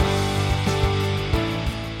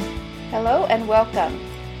Hello and welcome.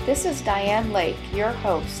 This is Diane Lake, your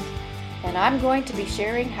host, and I'm going to be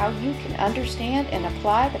sharing how you can understand and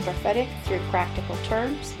apply the prophetic through practical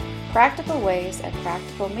terms, practical ways, and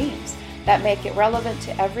practical means that make it relevant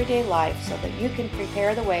to everyday life so that you can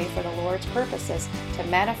prepare the way for the Lord's purposes to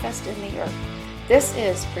manifest in the earth. This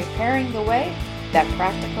is Preparing the Way, that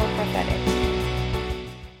Practical Prophetic.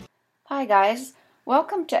 Hi guys,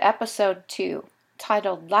 welcome to episode 2,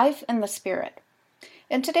 titled Life in the Spirit.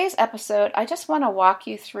 In today's episode, I just want to walk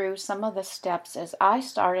you through some of the steps as I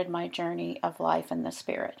started my journey of life in the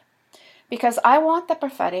Spirit. Because I want the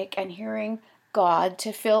prophetic and hearing God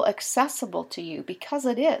to feel accessible to you, because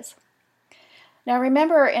it is. Now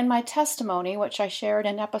remember, in my testimony, which I shared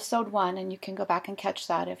in episode 1, and you can go back and catch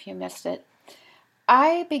that if you missed it,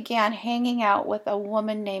 I began hanging out with a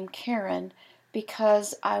woman named Karen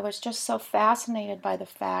because I was just so fascinated by the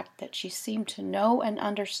fact that she seemed to know and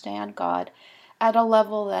understand God at a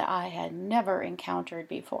level that I had never encountered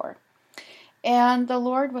before. And the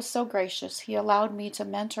Lord was so gracious. He allowed me to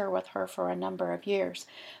mentor with her for a number of years.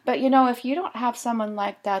 But if you don't have someone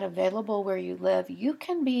like that available where you live, you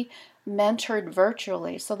can be mentored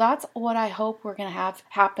virtually. So that's what I hope we're going to have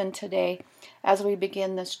happen today as we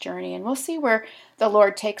begin this journey. And we'll see where the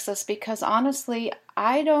Lord takes us, because honestly,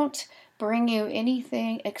 I don't bring you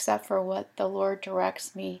anything except for what the Lord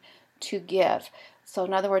directs me to give. So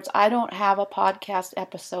in other words, I don't have a podcast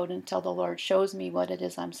episode until the Lord shows me what it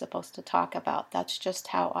is I'm supposed to talk about. That's just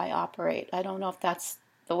how I operate. I don't know if that's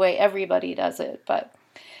the way everybody does it, but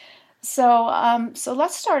so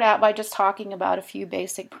let's start out by just talking about a few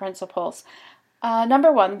basic principles.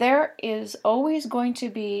 Number 1, there is always going to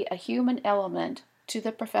be a human element to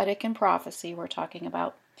the prophetic and prophecy we're talking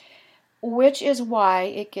about, which is why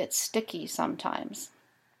it gets sticky sometimes.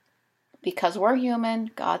 Because we're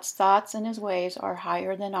human, God's thoughts and His ways are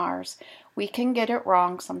higher than ours. We can get it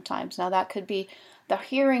wrong sometimes. Now that could be the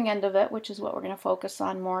hearing end of it, which is what we're going to focus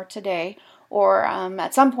on more today. Or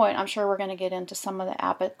at some point, I'm sure we're going to get into some of the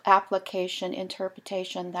application,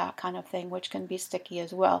 interpretation, that kind of thing, which can be sticky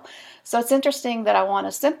as well. So it's interesting that I want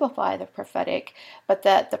to simplify the prophetic, but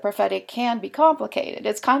that the prophetic can be complicated.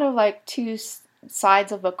 It's kind of like two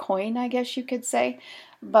sides of a coin, I guess you could say.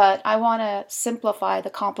 But I want to simplify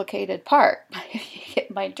the complicated part, if you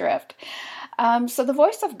get my drift. So the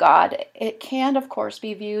voice of God, it can, of course,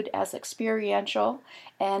 be viewed as experiential,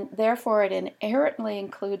 and therefore it inherently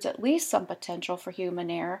includes at least some potential for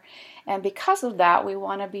human error. And because of that, we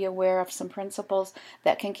want to be aware of some principles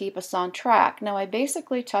that can keep us on track. Now, I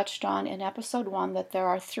basically touched on in episode 1 that there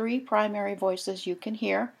are 3 primary voices you can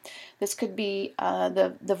hear. This could be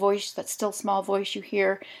the voice, that still small voice you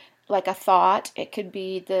hear, like a thought. It could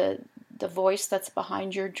be the voice that's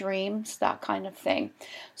behind your dreams, that kind of thing.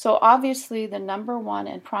 So obviously the number 1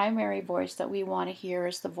 and primary voice that we want to hear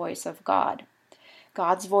is the voice of God.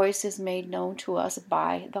 God's voice is made known to us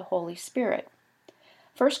by the Holy Spirit.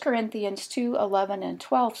 1 Corinthians 2:11 and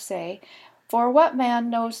 12 say, "For what man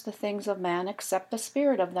knows the things of man except the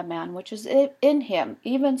spirit of the man which is in him?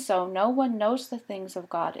 Even so, no one knows the things of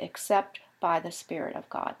God except by the Spirit of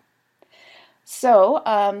God." So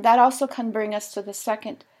that also can bring us to the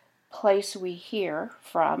second place we hear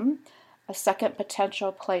from. A second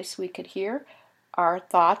potential place we could hear our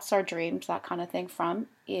thoughts, our dreams, that kind of thing from,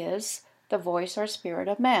 is the voice or spirit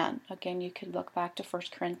of man. Again, you can look back to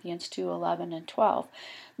 1 Corinthians 2:11 and 12.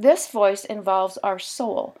 This voice involves our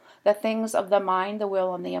soul, the things of the mind, the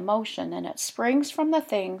will, and the emotion, and it springs from the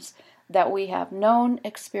things that we have known,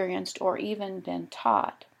 experienced, or even been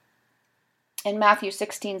taught. In Matthew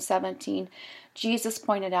 16:17, Jesus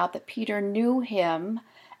pointed out that Peter knew him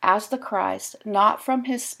as the Christ, not from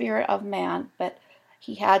his spirit of man, but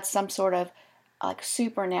he had some sort of like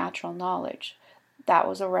supernatural knowledge. That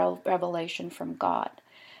was a revelation from God.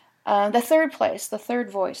 The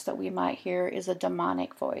third voice that we might hear is a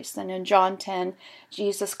demonic voice. And in John 10,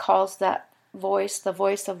 Jesus calls that voice the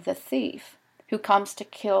voice of the thief, who comes to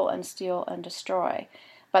kill and steal and destroy.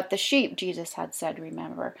 But the sheep, Jesus had said,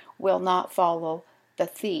 remember, will not follow the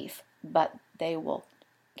thief, but they will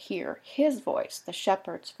hear his voice, the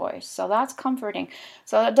shepherd's voice. So that's comforting.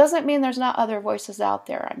 So it doesn't mean there's not other voices out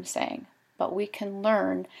there, I'm saying, but we can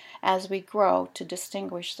learn as we grow to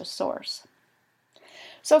distinguish the source.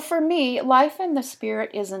 So for me, life in the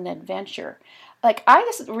Spirit is an adventure. Like, I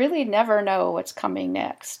just really never know what's coming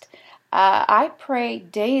next. I pray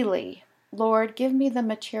daily, Lord, give me the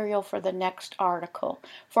material for the next article,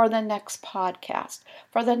 for the next podcast,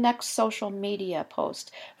 for the next social media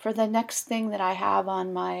post, for the next thing that I have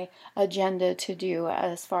on my agenda to do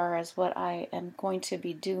as far as what I am going to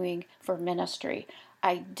be doing for ministry.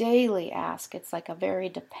 I daily ask. It's like a very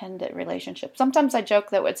dependent relationship. Sometimes I joke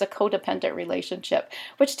that it's a codependent relationship,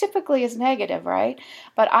 which typically is negative, right?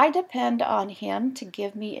 But I depend on him to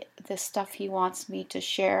give me the stuff he wants me to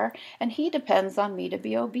share, and he depends on me to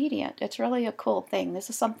be obedient. It's really a cool thing. This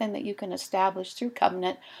is something that you can establish through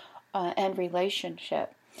covenant and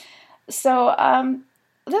relationship. So,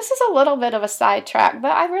 this is a little bit of a sidetrack,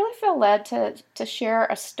 but I really feel led to share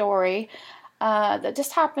a story that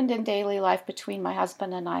just happened in daily life between my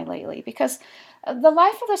husband and I lately. Because the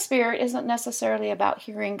life of the Spirit isn't necessarily about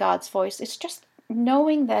hearing God's voice, it's just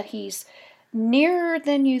knowing that He's nearer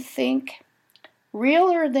than you think,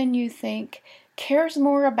 realer than you think, cares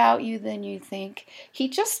more about you than you think. He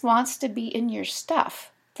just wants to be in your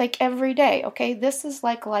stuff, like every day, okay? This is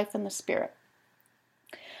like life in the Spirit.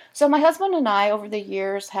 So my husband and I, over the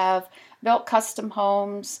years, have built custom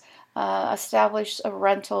homes, established a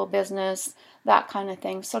rental business, that kind of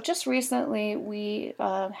thing. So just recently, we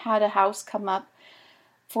had a house come up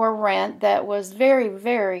for rent that was very,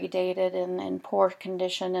 very dated and in poor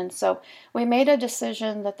condition. And so we made a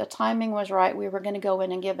decision that the timing was right. We were going to go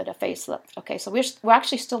in and give it a facelift. Okay, so we're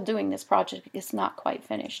actually still doing this project. It's not quite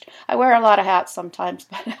finished. I wear a lot of hats sometimes,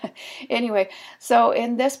 but anyway, so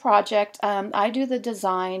in this project, I do the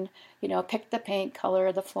design, pick the paint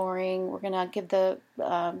color, the flooring. We're going to give the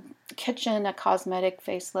kitchen a cosmetic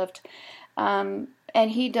facelift. And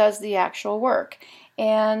he does the actual work.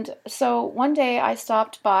 And so one day I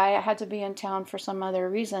stopped by. I had to be in town for some other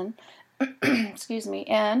reason. Excuse me.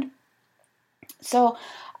 And so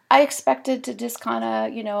I expected to just kind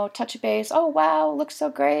of, touch base. Oh, wow, looks so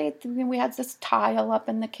great. We had this tile up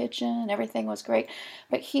in the kitchen and everything was great.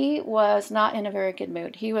 But he was not in a very good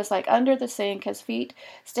mood. He was like under the sink, his feet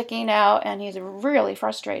sticking out, and he's really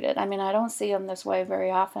frustrated. I mean, I don't see him this way very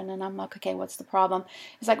often. And I'm like, okay, what's the problem?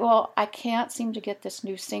 He's like, well, I can't seem to get this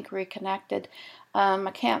new sink reconnected.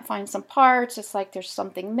 I can't find some parts. It's like there's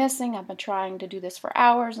something missing. I've been trying to do this for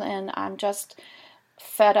hours, and I'm just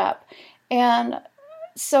fed up. And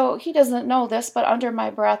so he doesn't know this, but under my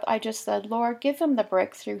breath, I just said, Lord, give him the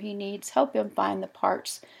breakthrough he needs. Help him find the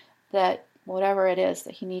parts that whatever it is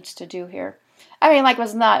that he needs to do here. I mean, it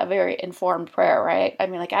was not a very informed prayer, right? I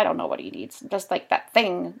mean, I don't know what he needs. Just like that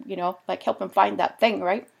thing, help him find that thing,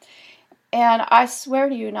 right? And I swear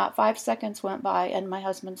to you, not 5 seconds went by, and my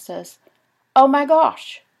husband says, oh my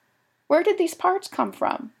gosh, where did these parts come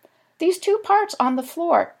from? These 2 parts on the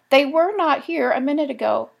floor, they were not here a minute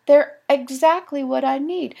ago. They're exactly what I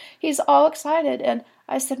need. He's all excited. And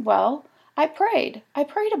I said, well, I prayed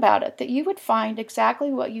about it, that you would find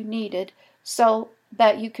exactly what you needed so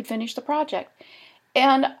that you could finish the project.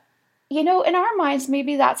 And, in our minds,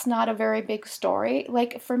 maybe that's not a very big story.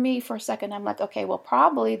 For me, for a second, I'm like, okay, well,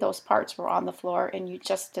 probably those parts were on the floor and you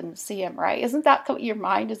just didn't see them, right? Isn't that what your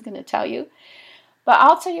mind is going to tell you? But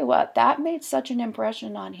I'll tell you what, that made such an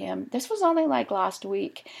impression on him. This was only last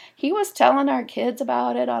week. He was telling our kids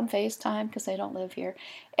about it on FaceTime because they don't live here.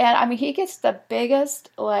 And I mean, he gets the biggest,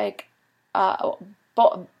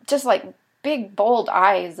 just big, bold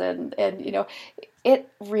eyes. And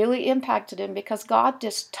it really impacted him because God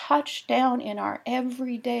just touched down in our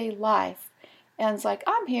everyday life. And it's like,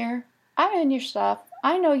 I'm here. I'm in your stuff.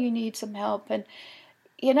 I know you need some help. And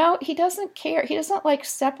he doesn't care. He doesn't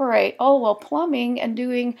separate, oh, well, plumbing and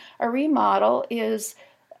doing a remodel is,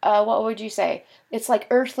 what would you say? It's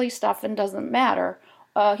earthly stuff and doesn't matter.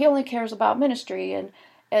 He only cares about ministry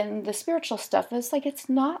and the spiritual stuff. It's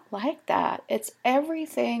not like that. It's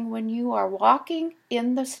everything. When you are walking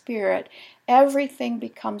in the Spirit, everything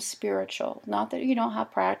becomes spiritual. Not that you don't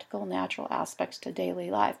have practical, natural aspects to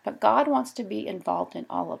daily life, but God wants to be involved in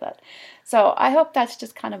all of it. So I hope that's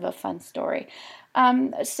just kind of a fun story.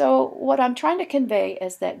 So what I'm trying to convey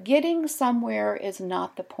is that getting somewhere is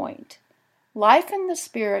not the point. Life in the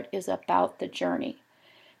Spirit is about the journey.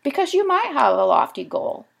 Because you might have a lofty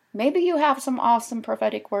goal. Maybe you have some awesome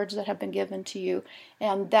prophetic words that have been given to you,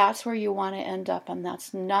 and that's where you want to end up. And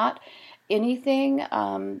that's not anything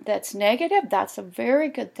that's negative. That's a very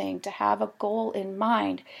good thing to have a goal in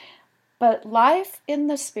mind. But life in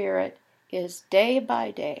the Spirit is day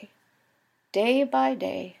by day, day by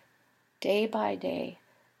day, day by day,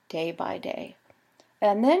 day by day.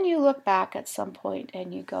 And then you look back at some point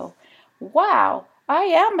and you go, wow, I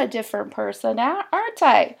am a different person, aren't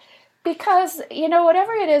I? Because,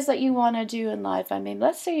 whatever it is that you want to do in life, I mean,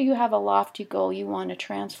 let's say you have a lofty goal, you want to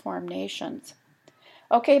transform nations.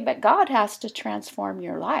 Okay, but God has to transform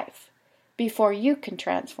your life before you can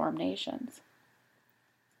transform nations.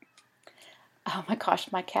 Oh my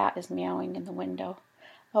gosh, my cat is meowing in the window.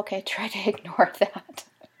 Okay, try to ignore that.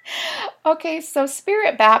 Okay, so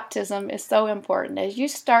spirit baptism is so important as you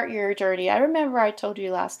start your journey. I remember I told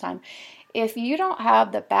you last time, if you don't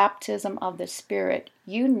have the baptism of the Spirit,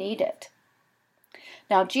 you need it.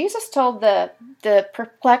 Now, Jesus told the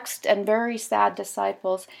perplexed and very sad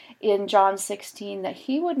disciples in John 16 that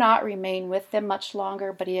he would not remain with them much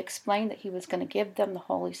longer, but he explained that he was going to give them the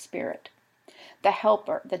Holy Spirit, the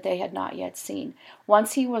helper that they had not yet seen.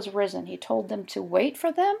 Once he was risen, he told them to wait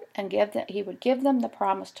for them and he would give them the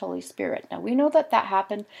promised Holy Spirit. Now we know that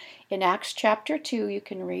happened in Acts chapter 2. You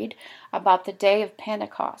can read about the day of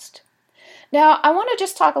Pentecost. Now, I want to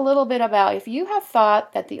just talk a little bit about if you have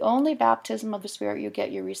thought that the only baptism of the Spirit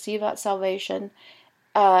you receive at salvation,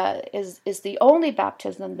 is the only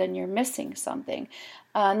baptism, then you're missing something.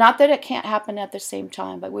 Not that it can't happen at the same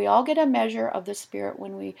time, but we all get a measure of the Spirit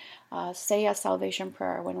when we say a salvation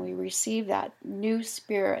prayer, when we receive that new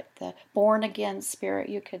Spirit, the born again Spirit,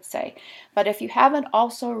 you could say. But if you haven't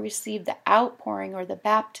also received the outpouring or the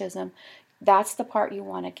baptism, that's the part you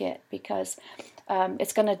want to get, because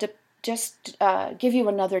it's going to just give you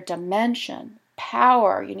another dimension.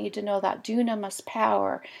 Power, you need to know that dunamis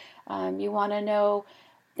power. You want to know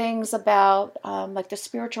things about like the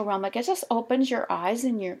spiritual realm. Like, it just opens your eyes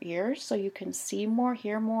and your ears so you can see more,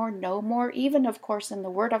 hear more, know more, even of course in the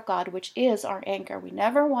Word of God, which is our anchor. We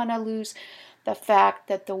never want to lose the fact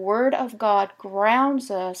that the Word of God grounds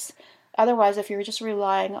us. Otherwise, if you're just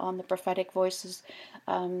relying on the prophetic voices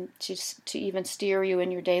to even steer you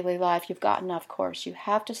in your daily life, you've got enough course. You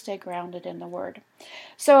have to stay grounded in the Word.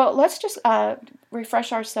 So let's just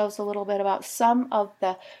refresh ourselves a little bit about some of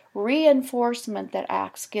the reinforcement that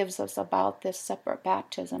Acts gives us about this separate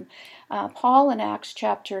baptism. Paul in Acts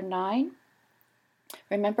chapter 9,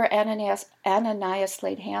 remember Ananias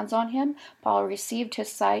laid hands on him. Paul received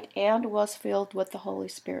his sight and was filled with the Holy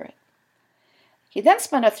Spirit. He then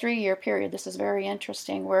spent a 3-year period, this is very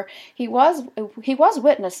interesting, where he was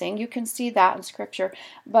witnessing. You can see that in Scripture,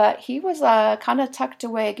 but he was kind of tucked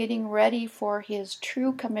away, getting ready for his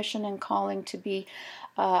true commission and calling to be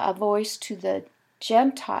a voice to the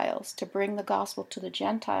Gentiles, to bring the gospel to the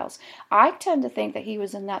Gentiles. I tend to think that he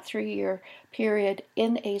was in that 3-year period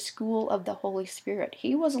in a school of the Holy Spirit.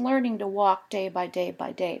 He was learning to walk day by day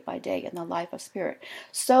by day by day in the life of Spirit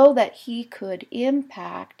so that he could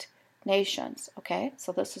impact nations. Okay,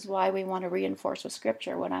 so this is why we want to reinforce with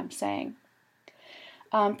Scripture what I'm saying.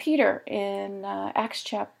 Peter in Acts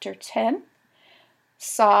chapter 10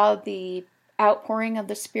 saw the outpouring of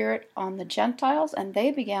the Spirit on the Gentiles, and they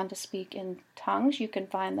began to speak in tongues. You can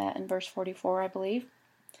find that in verse 44, I believe.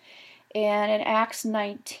 And in Acts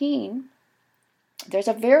 19, there's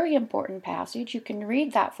a very important passage. You can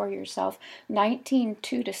read that for yourself,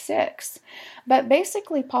 19:2-6. But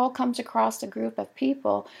basically, Paul comes across a group of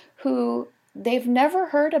people who they've never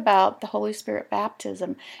heard about the Holy Spirit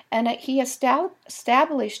baptism. And he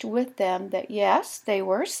established with them that, yes, they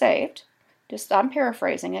were saved. I'm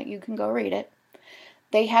paraphrasing it. You can go read it.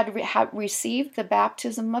 They had received the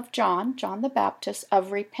baptism of John the Baptist,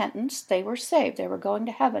 of repentance. They were saved. They were going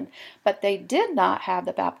to heaven. But they did not have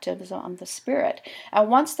the baptism of the Spirit. And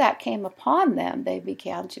once that came upon them, they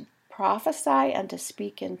began to prophesy and to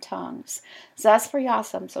speak in tongues. So that's pretty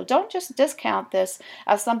awesome. So don't just discount this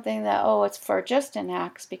as something that, it's for just in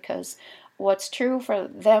Acts, because what's true for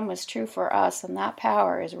them was true for us, and that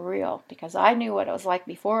power is real, because I knew what it was like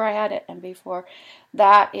before I had it, and before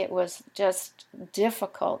that it was just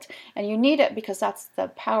difficult. And you need it because that's the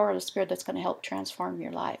power of the Spirit that's going to help transform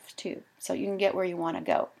your life too, so you can get where you want to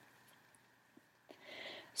go.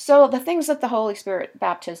 So the things that the Holy Spirit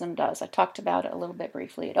baptism does, I talked about it a little bit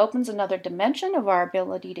briefly. It opens another dimension of our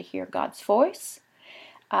ability to hear God's voice.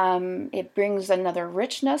 It brings another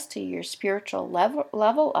richness to your spiritual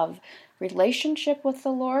level of relationship with the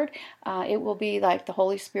Lord. It will be like the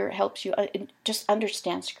Holy Spirit helps you just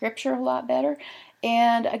understand Scripture a lot better.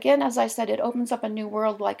 And again, as I said, it opens up a new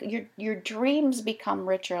world. Like your dreams become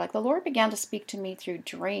richer. Like the Lord began to speak to me through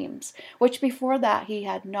dreams, which before that He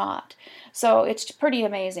had not. So it's pretty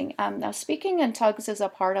amazing. Now, speaking in tongues is a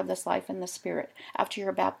part of this life in the Spirit after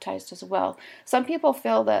you're baptized as well. Some people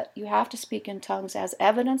feel that you have to speak in tongues as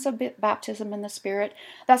evidence of baptism in the Spirit.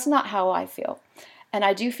 That's not how I feel. And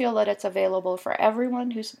I do feel that it's available for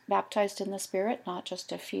everyone who's baptized in the Spirit, not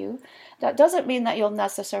just a few. That doesn't mean that you'll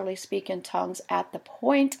necessarily speak in tongues at the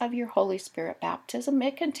point of your Holy Spirit baptism.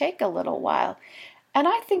 It can take a little while. And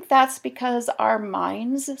I think that's because our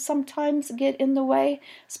minds sometimes get in the way,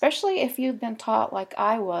 especially if you've been taught, like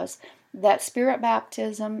I was, that Spirit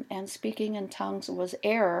baptism and speaking in tongues was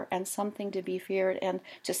error and something to be feared and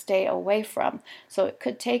to stay away from. So it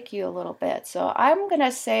could take you a little bit. So I'm going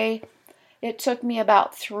to say it took me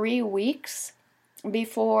about 3 weeks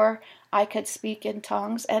before I could speak in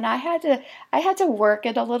tongues, and I had to work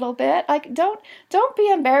it a little bit. Like, don't be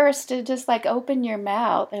embarrassed to just like open your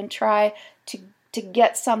mouth and try to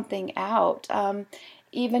get something out.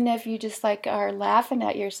 Even if you just like are laughing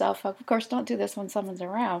at yourself. Of course, don't do this when someone's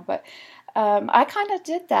around, but I kind of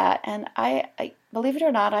did that, and I believe it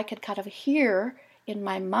or not, I could kind of hear in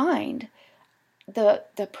my mind the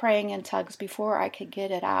praying in tongues before I could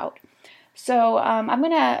get it out. So I'm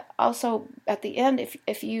going to also, at the end,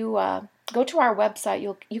 if you go to our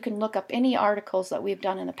website, you can look up any articles that we've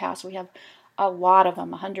done in the past. We have a lot of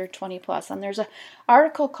them, 120 plus. And there's an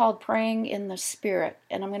article called Praying in the Spirit,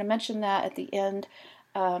 and I'm going to mention that at the end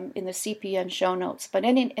in the CPN show notes. But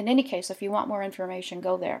in any case, if you want more information,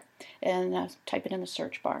 go there and type it in the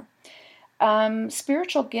search bar.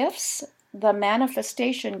 Spiritual gifts, the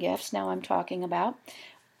manifestation gifts, now I'm talking about,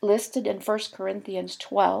 listed in 1 Corinthians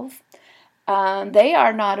 12. They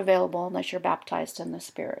are not available unless you're baptized in the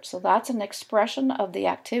Spirit. So that's an expression of the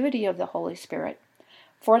activity of the Holy Spirit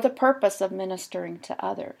for the purpose of ministering to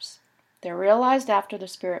others. They're realized after the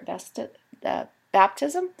Spirit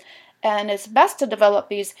baptism, and it's best to develop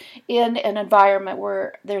these in an environment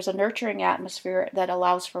where there's a nurturing atmosphere that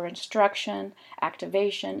allows for instruction,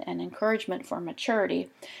 activation, and encouragement for maturity.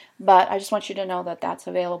 But I just want you to know that that's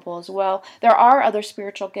available as well. There are other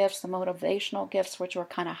spiritual gifts, the motivational gifts, which we're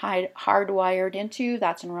kind of hardwired into.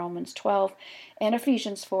 That's in Romans 12. And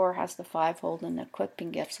Ephesians 4 has the fivefold and equipping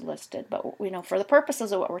gifts listed. But for the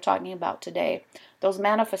purposes of what we're talking about today, those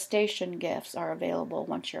manifestation gifts are available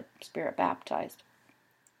once you're Spirit baptized.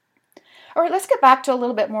 All right, let's get back to a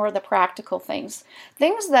little bit more of the practical things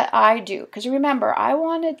that I do. Because remember, I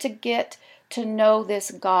wanted to get to know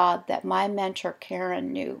this God that my mentor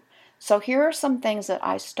Karen knew. So here are some things that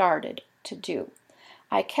I started to do.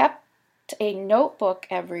 I kept a notebook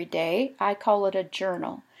every day. I call it a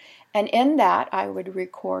journal. And in that, I would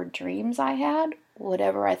record dreams I had,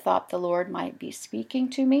 whatever I thought the Lord might be speaking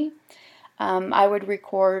to me. I would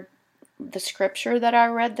record the scripture that I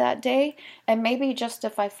read that day, and maybe just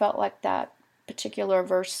if I felt like that particular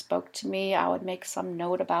verse spoke to me, I would make some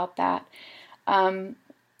note about that.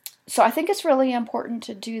 So I think it's really important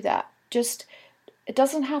to do that. It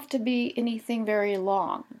doesn't have to be anything very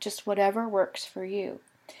long, just whatever works for you.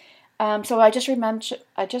 So I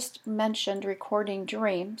just mentioned recording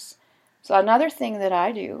dreams. So another thing that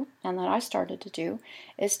I do, and that I started to do,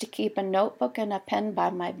 is to keep a notebook and a pen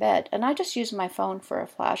by my bed. And I just use my phone for a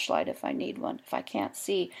flashlight if I need one, if I can't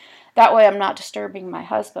see. That way I'm not disturbing my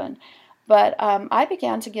husband. But I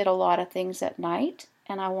began to get a lot of things at night,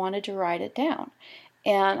 and I wanted to write it down.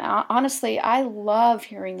 And honestly, I love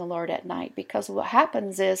hearing the Lord at night, because what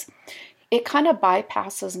happens is it kind of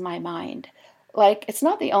bypasses my mind. Like, it's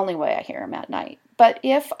not the only way I hear him at night. But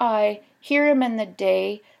if I hear him in the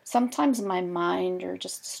day, sometimes my mind or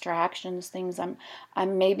just distractions, things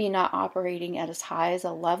I'm maybe not operating at as high as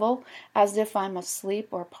a level as if I'm asleep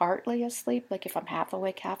or partly asleep, like if I'm half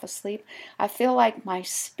awake, half asleep. I feel like my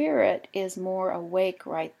spirit is more awake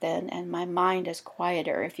right then and my mind is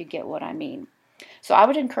quieter, if you get what I mean. So I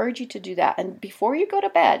would encourage you to do that. And before you go to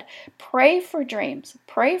bed, pray for dreams,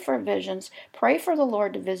 pray for visions, pray for the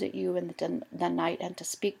Lord to visit you in the night and to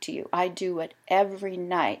speak to you. I do it every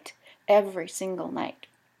night, every single night.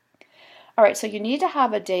 All right, so you need to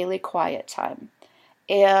have a daily quiet time.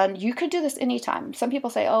 And you could do this anytime. Some people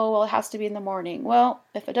say, oh, well, it has to be in the morning. Well,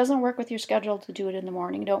 if it doesn't work with your schedule to do it in the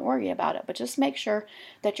morning, don't worry about it. But just make sure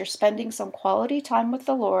that you're spending some quality time with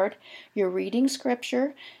the Lord. You're reading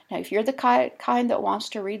scripture. Now, if you're the kind that wants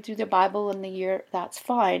to read through the Bible in the year, that's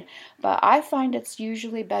fine. But I find it's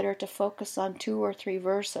usually better to focus on 2 or 3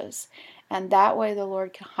 verses. And that way the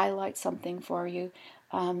Lord can highlight something for you.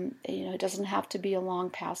 It doesn't have to be a long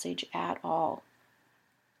passage at all.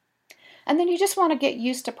 And then you just want to get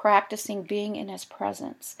used to practicing being in His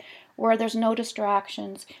presence, where there's no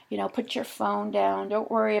distractions. Put your phone down.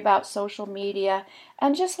 Don't worry about social media,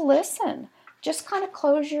 and just listen. Just kind of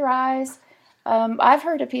close your eyes. I've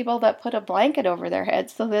heard of people that put a blanket over their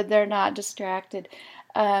heads so that they're not distracted,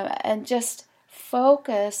 and just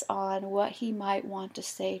focus on what He might want to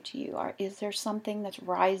say to you. Or is there something that's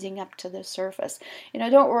rising up to the surface?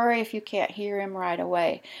 Don't worry if you can't hear Him right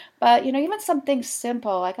away. But, even something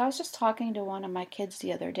simple, like I was just talking to one of my kids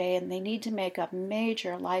the other day, and they need to make a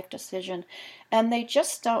major life decision, and they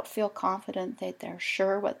just don't feel confident that they're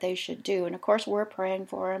sure what they should do. And of course, we're praying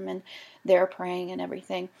for them, and they're praying and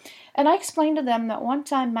everything. And I explained to them that one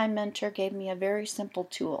time my mentor gave me a very simple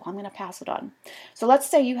tool. I'm going to pass it on. So let's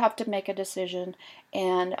say you have to make a decision,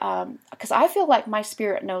 and because I feel like my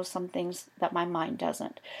spirit knows some things that my mind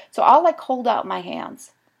doesn't. So I'll hold out my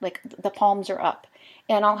hands. like the palms are up.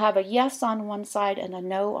 And I'll have a yes on one side and a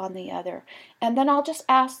no on the other. And then I'll just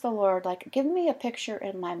ask the Lord, like, give me a picture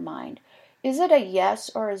in my mind. Is it a yes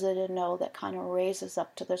or is it a no that kind of raises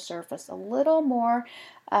up to the surface a little more,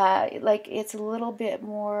 like it's a little bit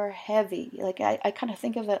more heavy? Like I kind of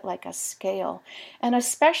think of it like a scale. And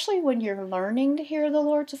especially when you're learning to hear the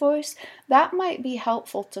Lord's voice, that might be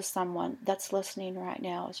helpful to someone that's listening right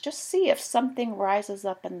now. Is just see if something rises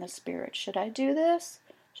up in the spirit. Should I do this?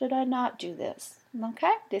 Should I not do this?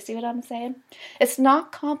 Okay, do you see what I'm saying? It's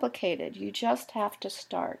not complicated. You just have to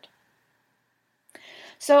start.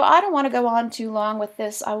 So I don't want to go on too long with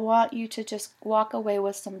this. I want you to just walk away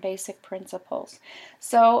with some basic principles.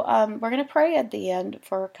 So we're going to pray at the end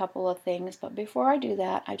for a couple of things. But before I do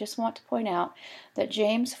that, I just want to point out that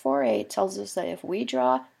James 4:8 tells us that if we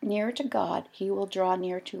draw near to God, He will draw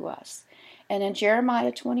near to us. And in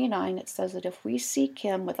Jeremiah 29, it says that if we seek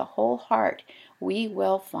Him with a whole heart, we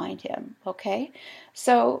will find Him. Okay?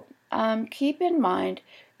 So keep in mind,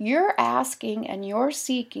 your asking and your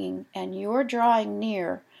seeking and your drawing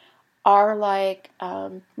near are like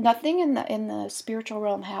nothing in the spiritual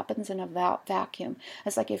realm happens in a vacuum.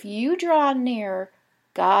 It's like if you draw near,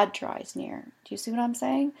 God draws near. Do you see what I'm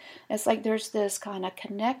saying? It's like there's this kind of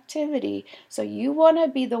connectivity. So you want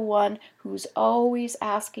to be the one who's always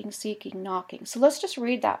asking, seeking, knocking. So let's just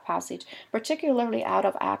read that passage, particularly out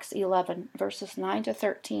of Acts 11, verses 9 to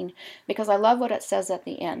 13, because I love what it says at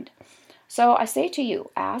the end. So I say to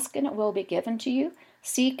you, ask and it will be given to you,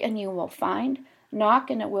 seek and you will find, knock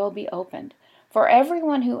and it will be opened. For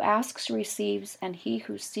everyone who asks receives, and he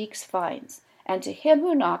who seeks finds, and to him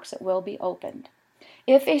who knocks it will be opened.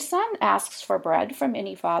 If a son asks for bread from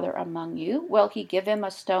any father among you, will he give him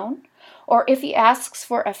a stone? Or if he asks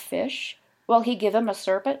for a fish, will he give him a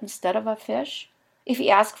serpent instead of a fish? If he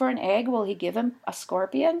asks for an egg, will he give him a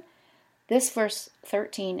scorpion? This verse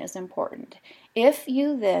 13 is important. If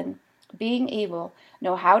you then, being evil,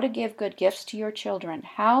 know how to give good gifts to your children,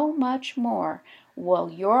 how much more will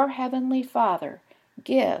your heavenly Father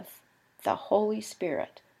give the Holy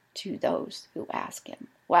Spirit to those who ask Him?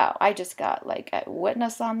 Wow, I just got like a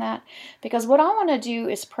witness on that, because what I want to do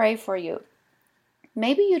is pray for you.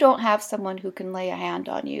 Maybe you don't have someone who can lay a hand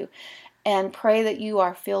on you and pray that you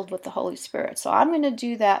are filled with the Holy Spirit. So I'm going to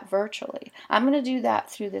do that virtually. I'm going to do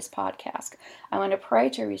that through this podcast. I'm going to pray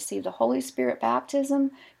to receive the Holy Spirit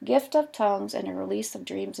baptism, gift of tongues, and a release of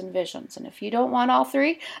dreams and visions. And if you don't want all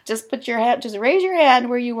three, just raise your hand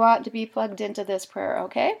where you want to be plugged into this prayer,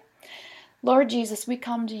 okay? Lord Jesus, we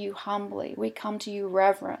come to you humbly. We come to you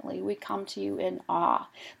reverently. We come to you in awe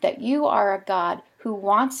that you are a God who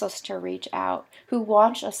wants us to reach out, who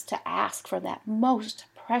wants us to ask for that most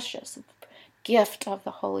precious gift of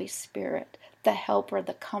the Holy Spirit, the helper,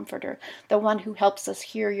 the comforter, the one who helps us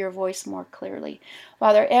hear your voice more clearly.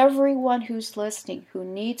 Father, everyone who's listening, who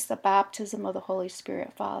needs the baptism of the Holy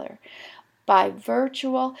Spirit, Father, by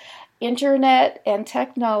virtual internet and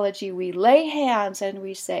technology, we lay hands and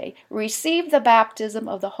we say, receive the baptism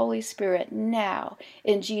of the Holy Spirit now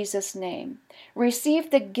in Jesus' name.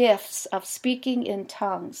 Receive the gifts of speaking in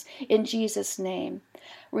tongues in Jesus' name.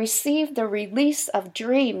 Receive the release of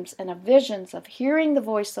dreams and of visions, of hearing the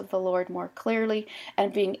voice of the Lord more clearly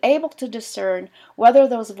and being able to discern whether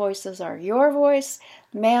those voices are your voice,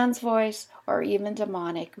 man's voice, or even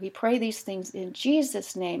demonic. We pray these things in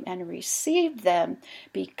Jesus' name and receive them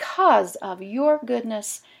because of your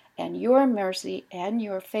goodness and your mercy and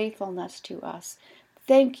your faithfulness to us.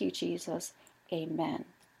 Thank you, Jesus. Amen.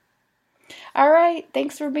 All right,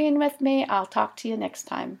 thanks for being with me. I'll talk to you next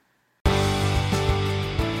time.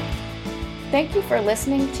 Thank you for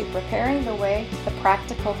listening to Preparing the Way, the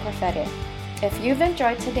Practical Prophetic. If you've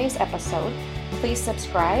enjoyed today's episode, please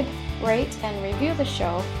subscribe, rate, and review the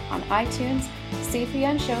show on iTunes,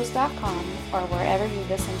 cpnshows.com, or wherever you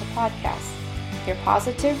listen to podcasts. Your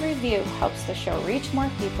positive review helps the show reach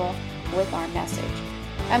more people with our message.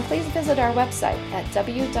 And please visit our website at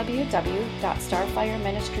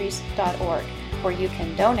www.starfireministries.org, where you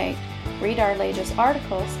can donate, read our latest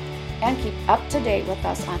articles, and keep up to date with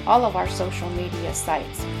us on all of our social media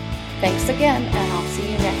sites. Thanks again, and I'll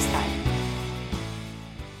see you next time.